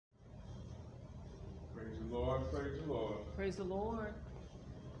the Lord. Praise the Lord. Praise the Lord.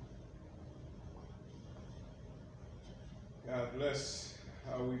 God bless.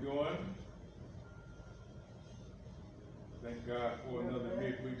 How are we doing? Thank God for another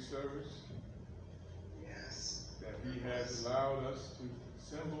midweek service. Yes. That He has allowed us to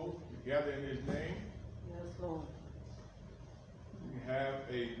assemble together in His name. Yes, Lord. We have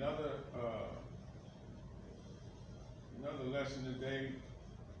another lesson today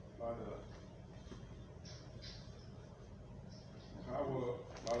by the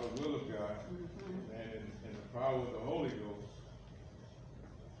will of God, and the power of the Holy Ghost.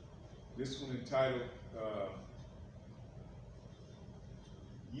 This one entitled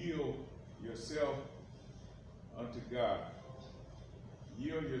Yield Yourself unto God.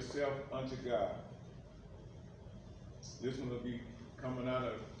 Yield yourself unto God. This one will be coming out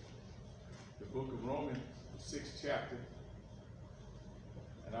of the book of Romans, the 6th chapter.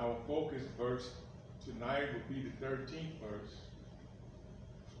 And our focus verse tonight will be the 13th verse.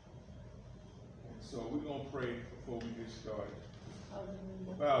 And so we're going to pray before we get started.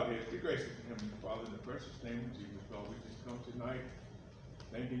 Bow our heads. Be gracious to Him, Father, in the precious name of Jesus. Lord, we just come tonight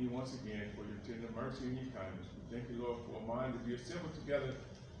thanking you once again for your tender mercy and your kindness. We thank you, Lord, for a mind to be assembled together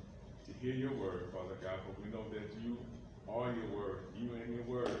to hear your word, Father God. For we know that you are your word. You and your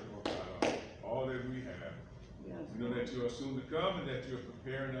word, Lord God, are all that we have. Yes. We know that you are soon to come and that you are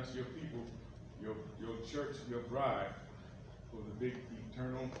preparing us, your people, your church, your bride, for the big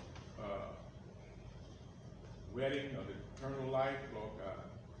eternal wedding of the eternal life, Lord God.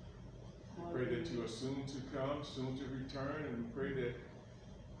 We pray that you are soon to come, soon to return, and we pray that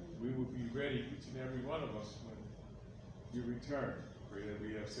we will be ready, each and every one of us, when you return. Pray that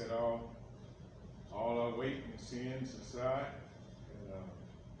we have set all our weight and sins aside, and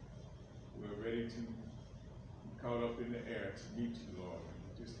we're ready to be caught up in the air to meet you, Lord.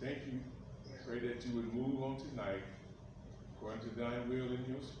 And just thank you. Pray that you would move on tonight according to thine will and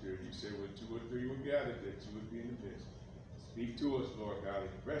your spirit. You say where 2 or 3 were gathered, that you would be in the midst. Speak to us, Lord God,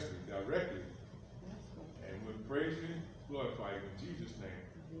 expressly, directly. And we'll praise you, glorify you in Jesus' name.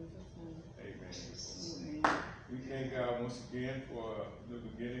 Amen. We thank God once again for new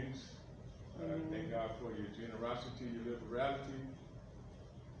beginnings. Thank God for your generosity, your liberality.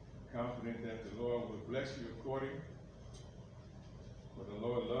 Confident that the Lord will bless you according. For the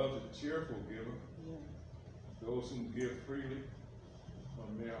Lord loves a cheerful giver. Those who give freely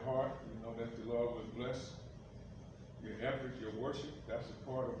from their heart, you know that the Lord will bless your effort, your worship. That's a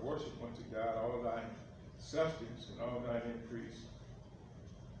part of worship unto God, all thine substance and all thine increase.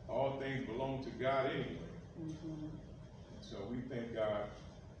 All things belong to God anyway. So we thank God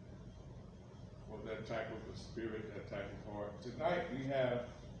for that type of a spirit, that type of heart. Tonight we have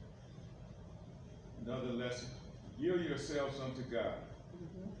another lesson. Yield yourselves unto God.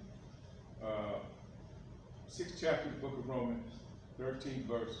 6th chapter of the book of Romans, 13th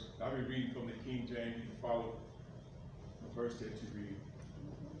verse. I'll be reading from the King James. You can follow the verse that you read.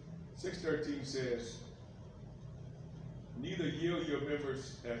 6:13 says, neither yield your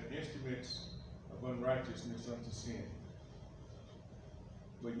members as instruments of unrighteousness unto sin,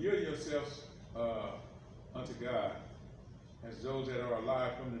 but yield yourselves unto God as those that are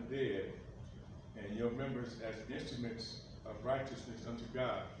alive from the dead, and your members as instruments of righteousness unto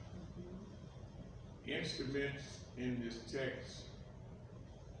God. Instruments in this text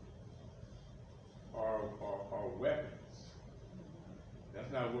are weapons.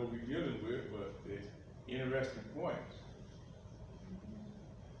 That's not what we're dealing with, but it's interesting points.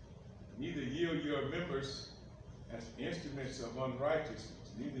 Neither yield your members as instruments of unrighteousness.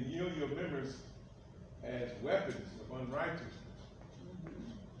 Neither yield your members as weapons of unrighteousness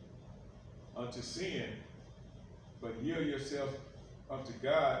unto sin, but yield yourself unto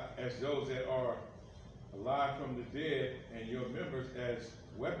God as those that are alive from the dead, and your members as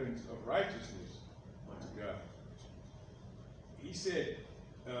weapons of righteousness unto God. He said,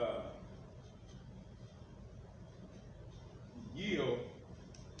 yield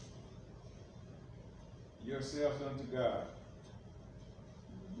yourselves unto God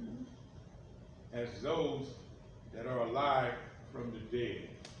as those that are alive from the dead.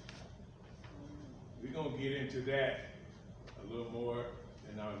 We're going to get into that a little more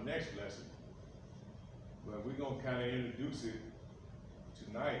in our next lesson, but we're going to kind of introduce it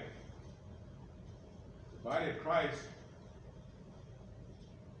tonight. The body of Christ,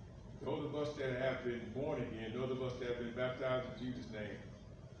 those of us that have been born again, those of us that have been baptized in Jesus' name,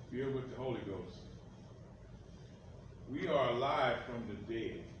 filled with the Holy Ghost, we are alive from the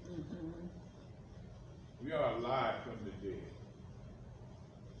dead. We are alive from the dead.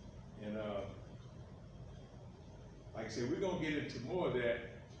 And like I said, we're going to get into more of that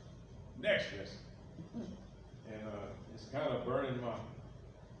next lesson. And it's kind of burning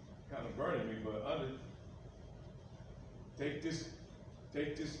me, but take this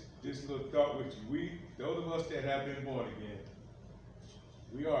little thought with you. Those of us that have been born again,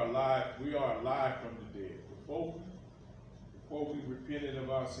 we are alive from the dead. Before we repented of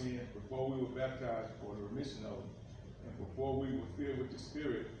our sins, before we were baptized for the remission of them, and before we were filled with the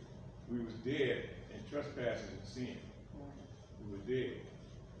Spirit, we was dead in trespasses and sin. We were dead.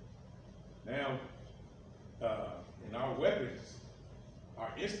 Now, and our weapons,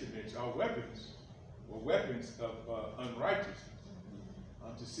 our instruments, our weapons were weapons of unrighteousness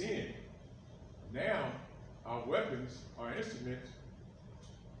unto sin. Now, our weapons, our instruments,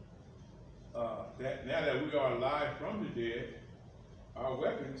 now that we are alive from the dead, our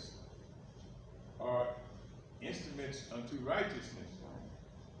weapons are instruments unto righteousness,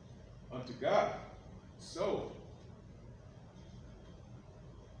 unto God. So,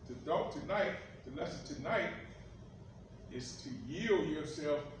 the lesson tonight is to yield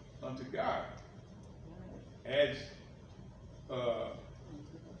yourself unto God as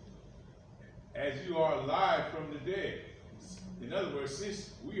you are alive from the dead. In other words,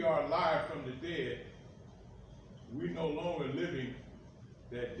 since we are alive from the dead, we no longer living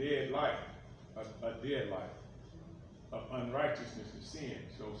that dead life, a dead life of unrighteousness and sin.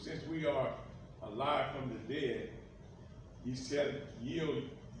 So since we are alive from the dead, he said, yield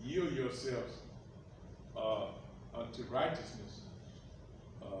yourselves unto righteousness,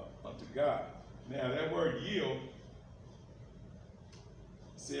 unto God. Now that word yield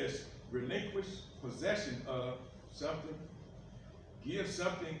says relinquish possession of something, give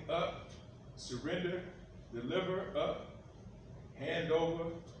something up, surrender, deliver up, hand over,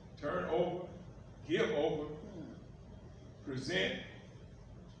 turn over, give over, present,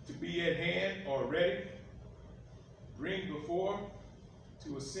 to be at hand or ready, bring before,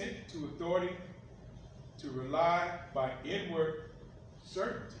 to assent to authority, to rely by inward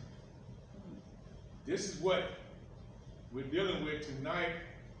certainty. This is what we're dealing with tonight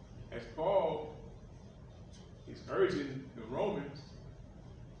as Paul is urging the Romans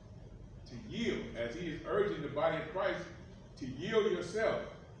to yield, as he is urging the body of Christ to yield yourself.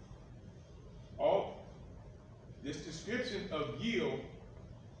 All this description of yield,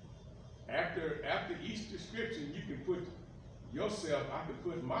 after each description, you can put yourself, I can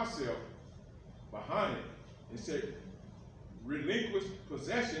put myself behind it and say, relinquish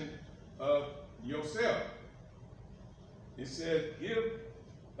possession of yourself. It says, give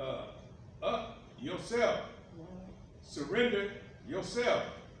up yourself, surrender yourself,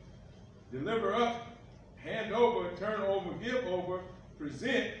 deliver up, hand over, turn over, give over,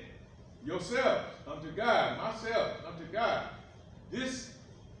 present yourselves unto God, myself unto God. This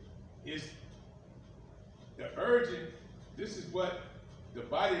is the urgent, this is what the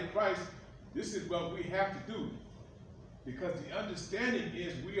body of Christ, this is what we have to do. Because the understanding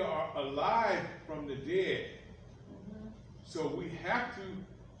is we are alive from the dead. So we have to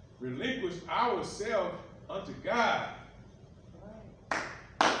relinquish ourselves unto God.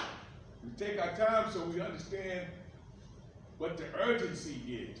 We take our time so we understand what the urgency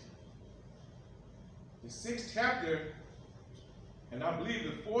is. The 6th chapter, and I believe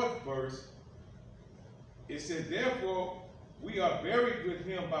the 4th verse, it says, therefore we are buried with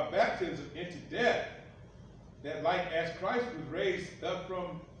him by baptism into death, that like as Christ was raised up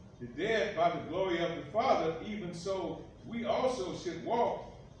from the dead by the glory of the Father, even so we also should walk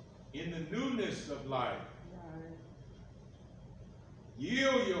in the newness of life. Right.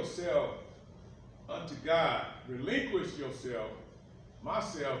 Yield yourself unto God. Relinquish yourself,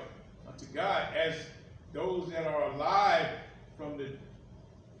 myself, unto God as those that are alive from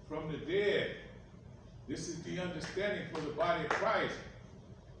the dead. This is the understanding for the body of Christ.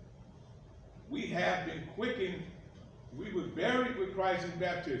 We have been quickened. We were buried with Christ in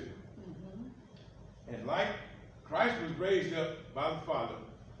baptism. And like Christ was raised up by the Father,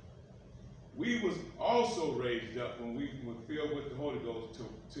 we was also raised up when we were filled with the Holy Ghost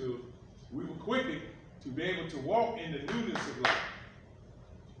we were quickened to be able to walk in the newness of life.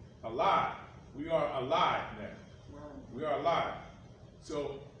 Alive. We are alive now. We are alive.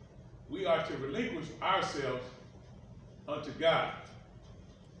 So we are to relinquish ourselves unto God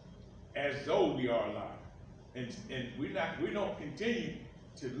as though we are alive. And we don't continue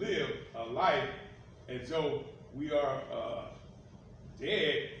to live a life as though we are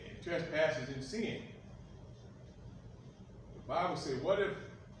dead in trespasses and sin. The Bible says, what if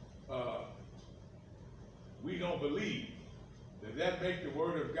we don't believe? Does that make the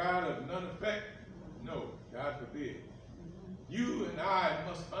word of God of none effect? No, God forbid. You and I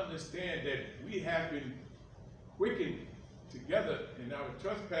must understand that we have been quickened together in our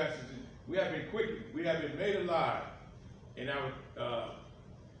trespasses We have been quickened. We have been made alive. In our,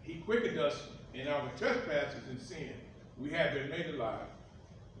 he quickened us in our trespasses and sin. We have been made alive.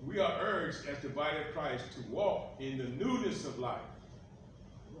 We are urged as the body of Christ to walk in the newness of life.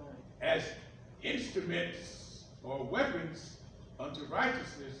 As instruments or weapons unto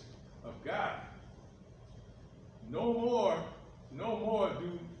righteousness of God. No more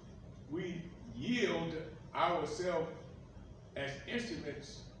do we yield ourselves as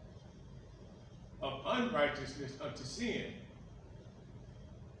instruments of unrighteousness unto sin.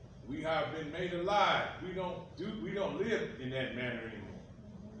 We have been made alive. We don't live in that manner anymore.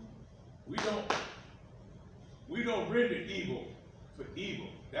 We don't render evil for evil.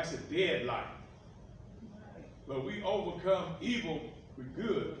 That's a dead life. But we overcome evil with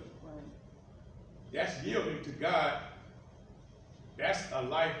good. That's yielding to God. That's a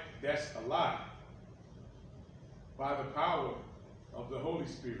life that's alive by the power of the Holy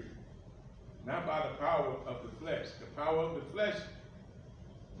Spirit, not by the power of the flesh. The power of the flesh,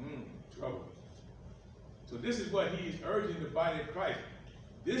 trouble. So this is what he is urging the body of Christ.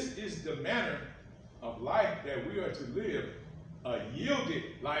 This is the manner of life that we are to live, a yielded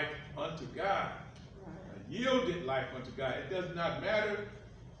life unto God. A yielded life unto God. It does not matter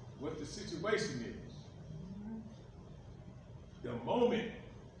what the situation is. The moment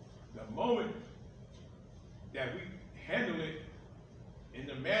that we handle it in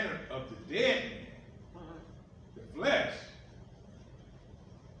the manner of the dead man, the flesh,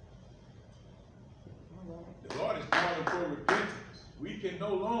 the Lord is calling for repentance. We can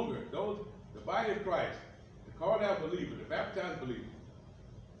no longer, the body of Christ, the called out believer, the baptized believer,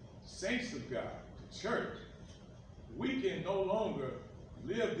 saints of God, the church, we can no longer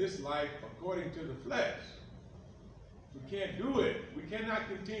live this life according to the flesh. We can't do it. We cannot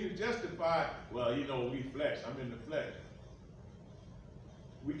continue to justify, well, we flesh. I'm in the flesh.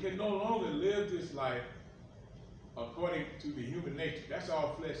 We can no longer live this life according to the human nature. That's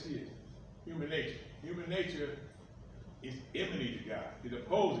all flesh is. Human nature. Human nature is enmity to God. It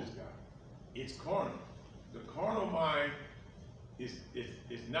opposes God. It's carnal. The carnal mind is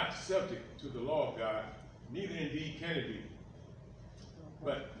not subject to the law of God. Neither indeed can it be.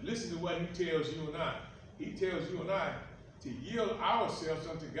 But listen to what he tells you and I. He tells you and I to yield ourselves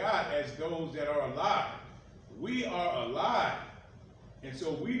unto God as those that are alive. We are alive. And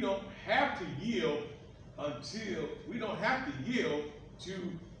so we don't have to yield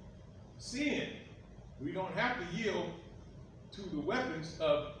to sin. We don't have to yield to the weapons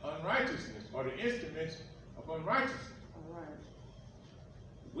of unrighteousness or the instruments of unrighteousness. All right.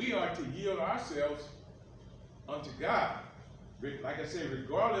 We are to yield ourselves unto God. Like I said,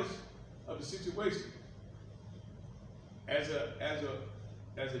 regardless of the situation. As a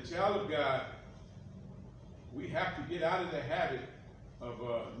child of God, we have to get out of the habit of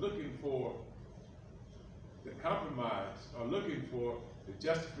looking for the compromise or looking for the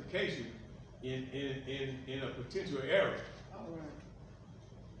justification in a potential error. All right.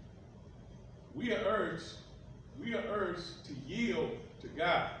 We are urged to yield to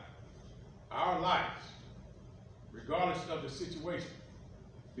God our lives, regardless of the situation.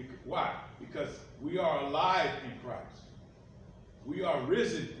 Why? Because we are alive in Christ. We are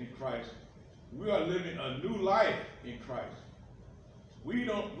risen in Christ. We are living a new life in Christ. We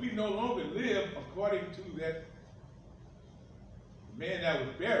no longer live according to that man that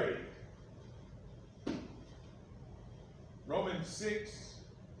was buried. Romans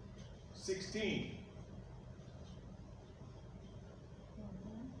 6:16.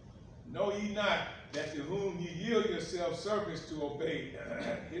 Know ye not that to whom ye yield yourselves servants to obey,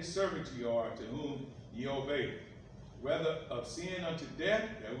 his servants ye are, to whom ye obey, whether of sin unto death,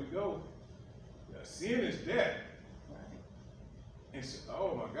 there we go. Sin is death. And so,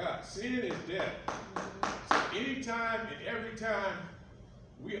 oh my God, sin is death. So anytime and every time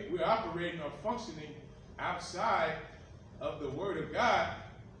we're operating or functioning outside of the Word of God,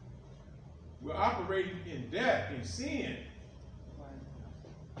 we're operating in death, in sin.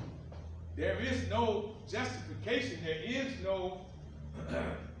 There is no justification. There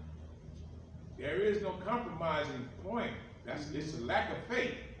is no compromising point. It's a lack of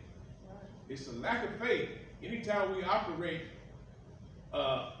faith. It's a lack of faith. Anytime we operate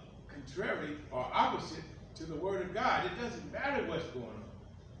contrary or opposite to the Word of God, it doesn't matter what's going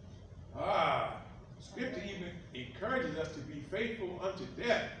on. Scripture even encourages us to be faithful unto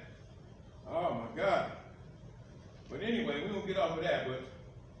death. Oh my God. But anyway, we won't get off of that,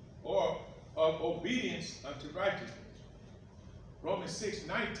 or of obedience unto righteousness. Romans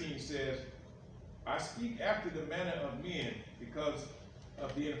 6:19 says, I speak after the manner of men because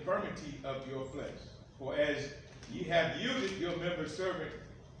of the infirmity of your flesh. For as ye have yielded your members servant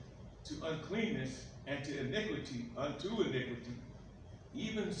to uncleanness, and to iniquity unto iniquity.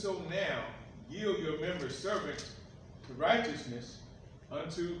 Even so now yield your members servants to righteousness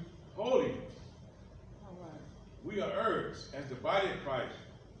unto holiness. All right. We are urged, as the body of Christ,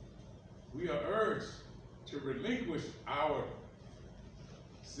 we are urged to relinquish our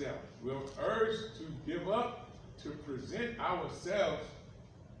self. We're urged to give up, to present ourselves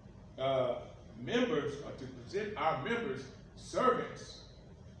members, or to present our members servants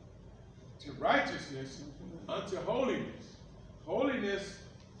to righteousness unto holiness. Holiness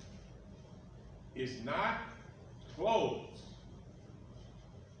is not clothes.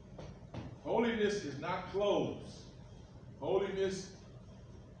 Holiness is not clothes. Holiness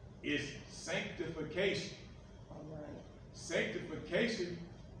is sanctification. All right. Sanctification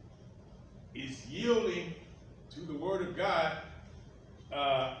is yielding to the Word of God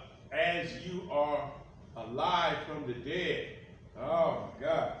as you are alive from the dead. Oh my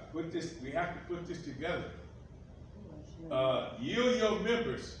God! We have to put this together. Yield your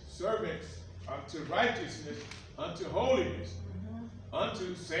members servants unto righteousness, unto holiness,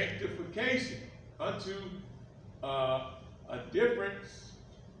 unto sanctification, unto a difference.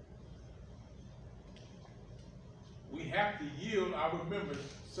 We have to yield our members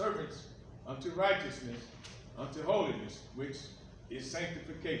servants unto righteousness, unto holiness, which is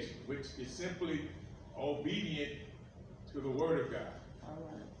sanctification, which is simply obedient to the Word of God. All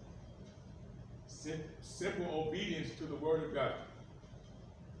right. Simple obedience to the Word of God.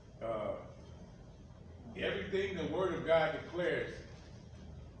 Everything the Word of God declares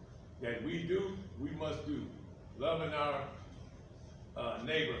that we do, we must do. Loving our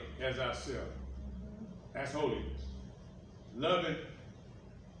neighbor as ourselves. That's holiness. Loving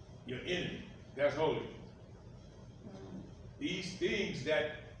your enemy. That's holiness. These things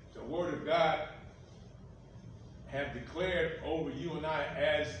that the Word of God have declared over you and I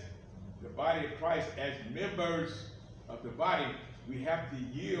as the body of Christ, as members of the body, we have to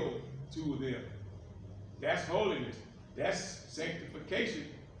yield to them. That's holiness. That's sanctification.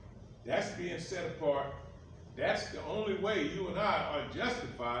 That's being set apart. That's the only way you and I are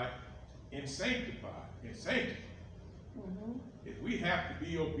justified and sanctified and sanctified. If we have to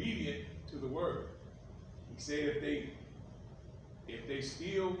be obedient to the Word. He said if they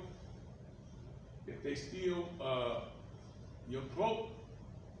steal your cloak,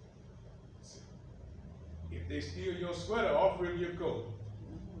 if they steal your sweater, offer him your coat.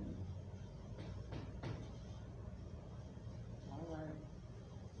 All right.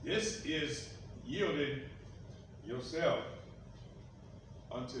 This is yielding yourself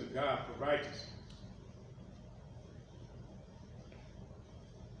unto God for righteousness.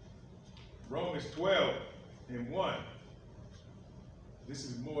 Romans 12:1. This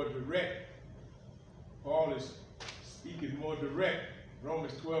is more direct. Paul is speaking more direct.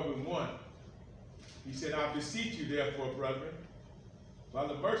 Romans 12:1. He said, I beseech you therefore, brethren, by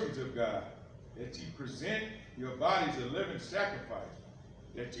the mercies of God, that you present your bodies a living sacrifice,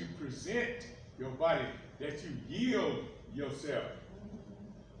 that you present your body, that you yield yourself.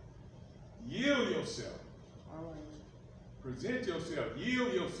 Yield yourself. All right. Present yourself.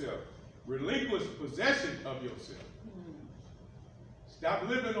 Yield yourself. Relinquish possession of yourself. Stop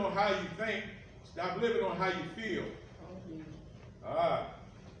living on how you think. Stop living on how you feel.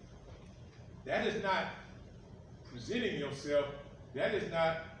 That is not presenting yourself. That is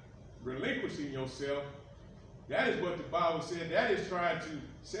not relinquishing yourself. That is what the Bible said. That is trying to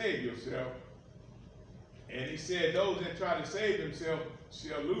save yourself. And he said, those that try to save themselves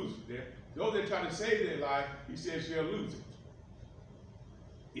shall lose it. Those that try to save their life, he said, shall lose it.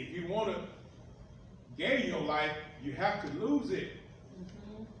 If you want to gain your life, you have to lose it.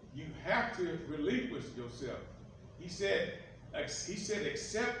 You have to relinquish yourself. He said,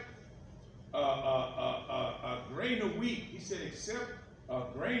 except a grain of wheat. He said, except a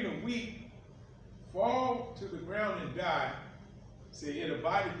grain of wheat fall to the ground and die, say it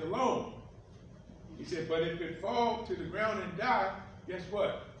abideth alone. He said, but if it fall to the ground and die, guess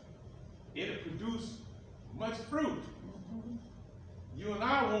what? It'll produce much fruit. You and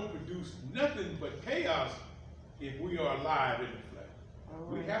I won't produce nothing but chaos if we are alive in the flesh.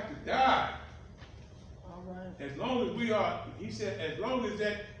 We have to die. All right. As long as we are, he said, as long as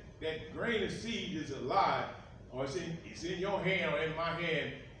that grain of seed is alive, or it's in your hand or in my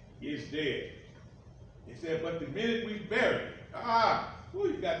hand, it's dead. He said, but the minute we bury it,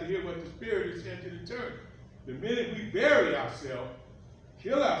 you got to hear what the Spirit is saying to the church. The minute we bury ourselves,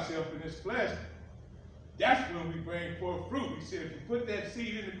 kill ourselves in this flesh, that's when we bring forth fruit. He said, if you put that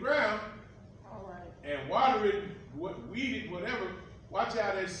seed in the ground, all right, and water it, weed it, whatever, watch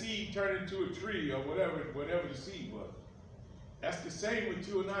how that seed turn into a tree or whatever the seed was. That's the same with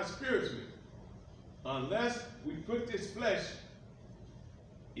you and I spiritually. Unless we put this flesh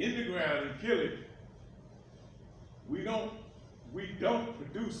in the ground and kill it, we don't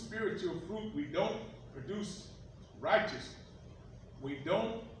produce spiritual fruit. We don't produce righteousness. We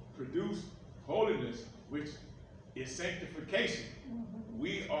don't produce holiness, which is sanctification.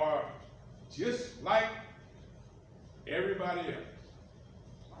 We are just like everybody else.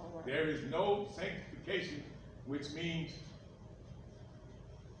 There is no sanctification, which means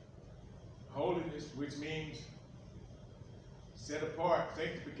holiness, which means set apart.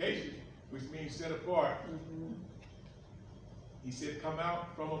 Sanctification, which means set apart. He said, come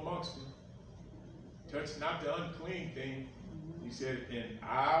out from amongst them. Touch not the unclean thing. He said, and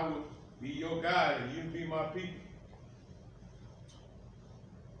I will be your God, and you will be my people.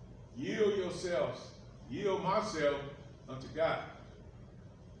 Yield yourselves, yield myself unto God.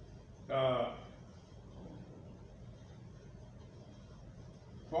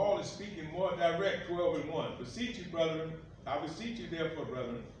 Paul is speaking more direct, 12:1. Beseech you, brethren, I beseech you therefore,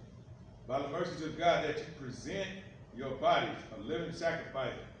 brethren, by the mercies of God, that you present your bodies a living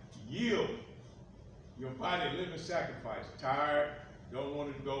sacrifice. Yield your body a living sacrifice. Tired, don't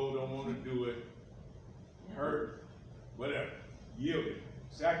want to go, don't want to do it, hurt, whatever. Yield it.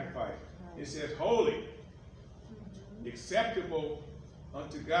 Sacrifice. It says holy, acceptable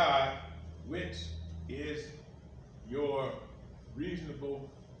unto God, which is your reasonable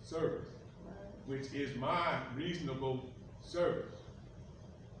service, which is my reasonable service.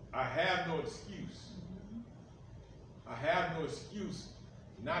 I have no excuse. I have no excuse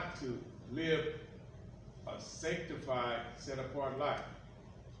not to live a sanctified, set-apart life.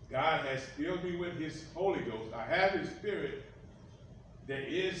 God has filled me with his Holy Ghost. I have his Spirit. There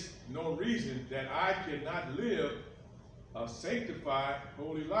is no reason that I cannot live a sanctified,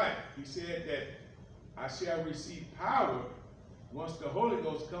 holy life. He said that I shall receive power once the Holy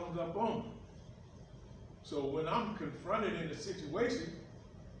Ghost comes up on me. So when I'm confronted in a situation,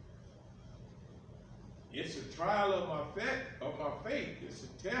 it's a trial of my faith. It's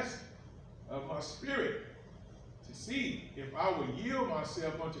a test of my spirit to see if I will yield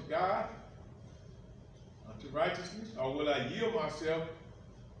myself unto God, unto righteousness, or will I yield myself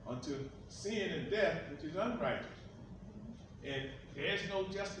unto sin and death, which is unrighteous. And there's no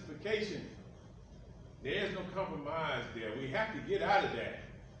justification. There's no compromise there. We have to get out of that.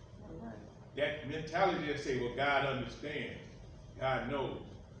 That mentality that say, well, God understands. God knows.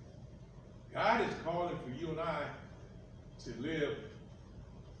 God is calling for you and I to live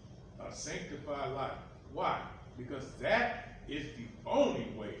a sanctified life. Why? Because that is the only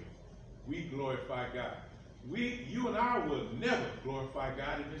way we glorify God. You and I will never glorify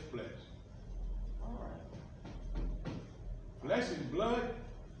God in this flesh. Flesh and blood,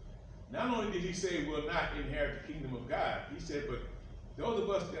 not only did he say we'll not inherit the kingdom of God, he said, but those of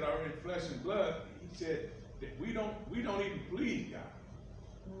us that are in flesh and blood, he said that we don't even please God.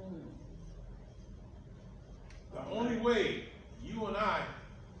 The only way you and I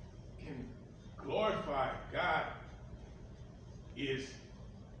can glorify God is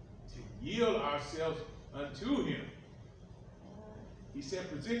to yield ourselves unto him. He said,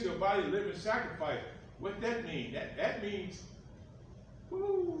 present your body a living sacrifice. What that mean? That means,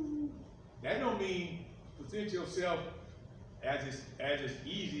 that don't mean present yourself as it's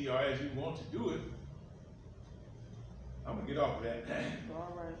easy or as you want to do it. I'm going to get off of that.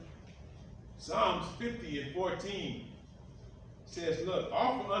 All right. Psalms 50:14 says, look,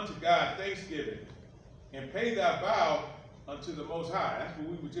 offer unto God thanksgiving and pay thy vow unto the Most High. That's what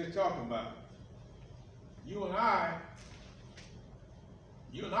we were just talking about. You and I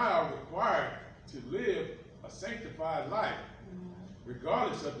are required to live a sanctified life,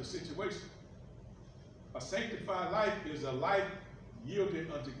 regardless of the situation. A sanctified life is a life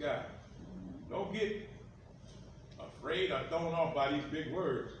yielded unto God. Don't get afraid or thrown off by these big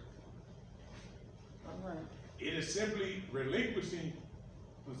words. All right. It is simply relinquishing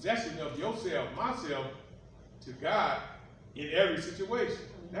possession of yourself, myself, to God in every situation.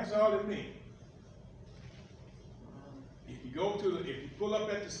 That's all it means. If you pull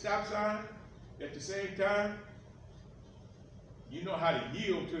up at the stop sign at the same time, you know how to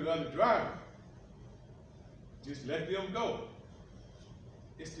yield to the other driver. Just let them go.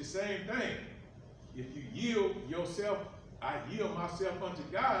 It's the same thing. If you yield yourself, I yield myself unto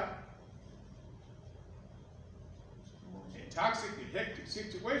God. In toxic and hectic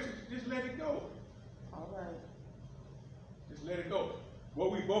situations, just let it go. All right. Just let it go.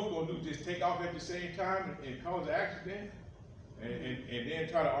 What we both gonna do, just take off at the same time and cause an accident and then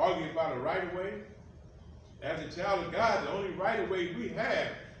try to argue about a right of way? As a child of God, the only right of way we have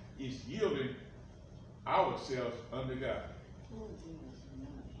is yielding ourselves under God. Oh, Jesus.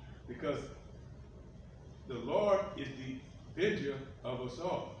 Because the Lord is the avenger of us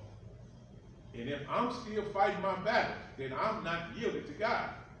all. And if I'm still fighting my battle, then I'm not yielded to God.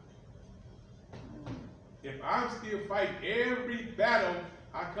 If I'm still fighting every battle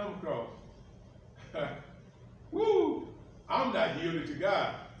I come across, woo, I'm not yielded to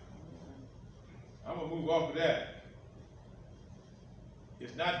God. I'm going to move off of that.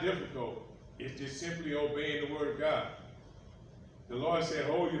 It's not difficult. It's just simply obeying the word of God. The Lord said,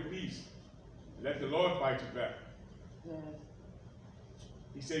 hold your peace. Let the Lord fight your battle. Yes.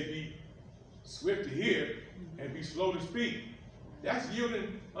 He said, be swift to hear and be slow to speak. That's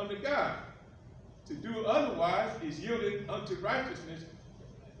yielding unto God. To do otherwise is yielding unto righteousness,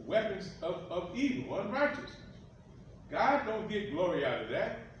 weapons of evil, unrighteousness. God don't get glory out of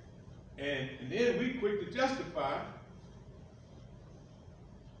that. And then we quick to justify,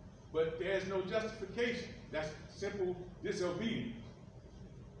 but there's no justification. That's simple disobedience.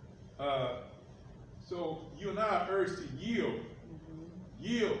 So you and I are urged to yield.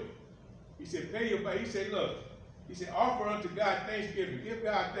 Yield. He said, pay your, he said, look, he said, offer unto God thanksgiving. Give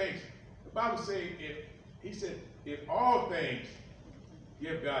God thanks. The Bible says, if all things,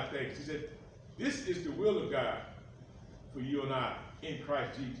 give God thanks. He said, this is the will of God for you and I in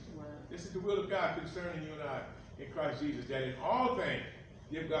Christ Jesus. Right. This is the will of God concerning you and I in Christ Jesus, that in all things,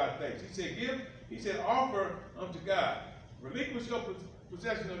 give God thanks. He said, offer unto God. Relinquish your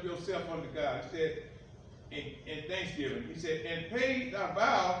possession of yourself unto God. He said, in thanksgiving. He said, and pay thy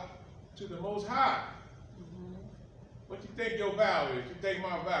vow to the Most High. What you think your vow is? You think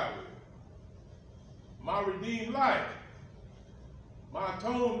my vow is? My redeemed life. My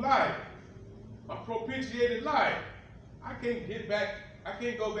atoned life. My propitiated life. I can't get back. I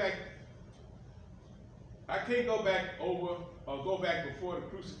can't go back. I can't go back over or go back before the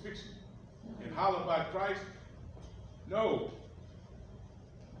crucifixion and holler about Christ. No.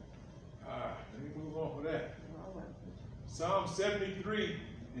 Let me move on for that. All right. Psalm 73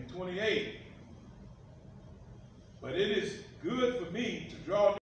 and 28. But it is good for me to draw